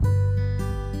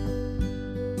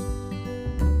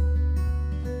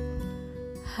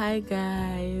Hi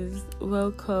guys,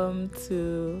 welcome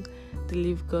to the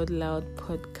Live God Loud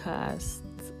podcast.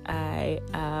 I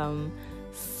am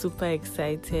super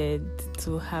excited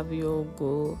to have you all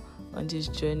go on this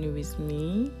journey with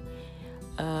me.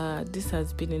 This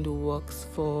has been in the works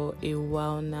for a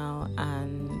while now,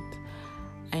 and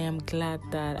I am glad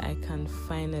that I can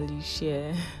finally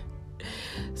share.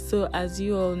 So as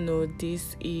you all know,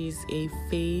 this is a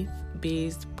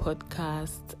faith-based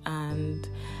podcast, and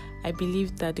I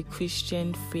believe that the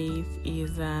Christian faith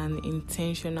is an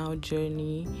intentional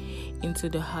journey into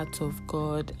the heart of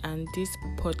God, and this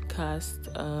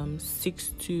podcast seeks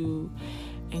to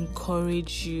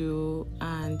encourage you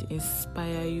and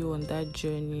inspire you on that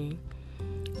journey,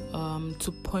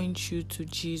 to point you to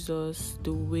Jesus,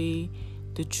 the way,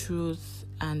 the truth,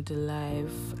 and the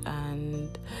life.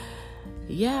 And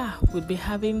we'll be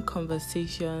having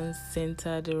conversations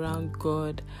centered around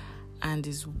God and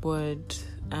His Word.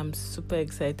 I'm super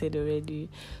excited already.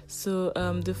 So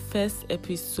the first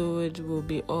episode will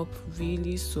be up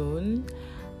really soon.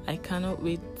 I cannot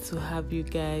wait to have you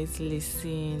guys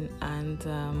listen, and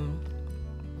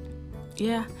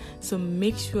so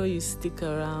make sure you stick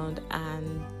around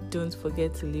and don't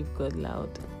forget to live God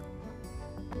loud.